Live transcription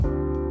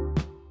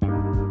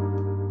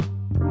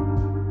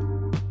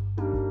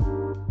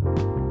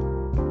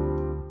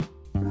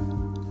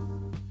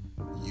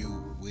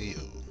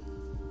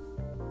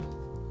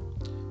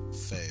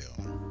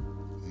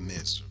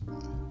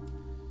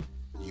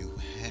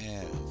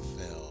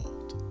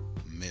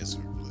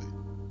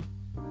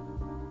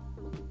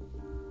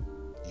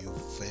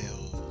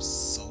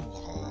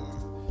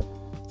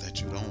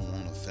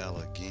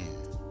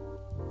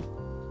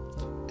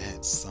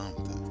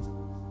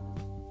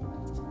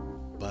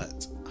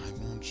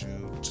want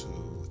you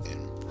to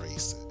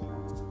embrace it.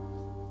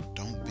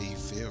 Don't be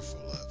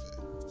fearful of it.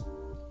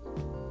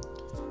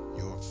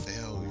 Your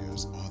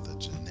failures are the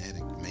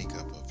genetic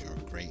makeup of your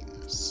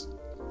greatness.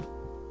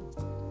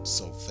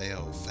 So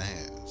fail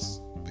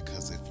fast,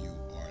 because if you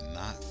are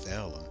not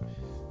failing,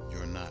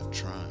 you're not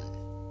trying.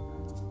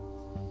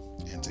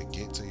 And to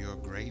get to your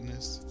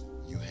greatness,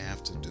 you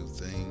have to do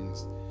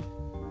things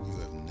you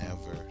have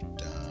never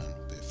done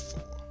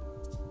before.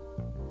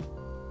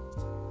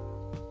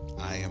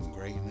 I am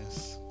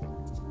greatness,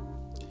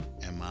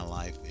 and my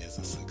life is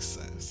a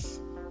success.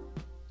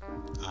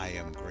 I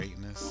am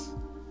greatness,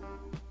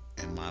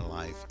 and my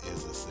life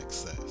is a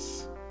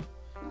success.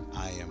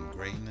 I am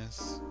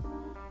greatness,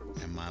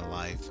 and my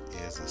life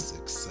is a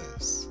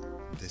success.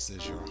 This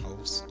is your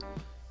host,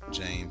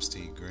 James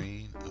T.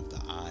 Green of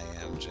the I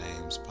Am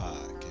James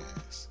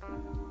podcast.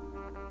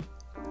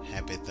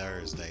 Happy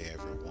Thursday,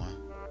 everyone.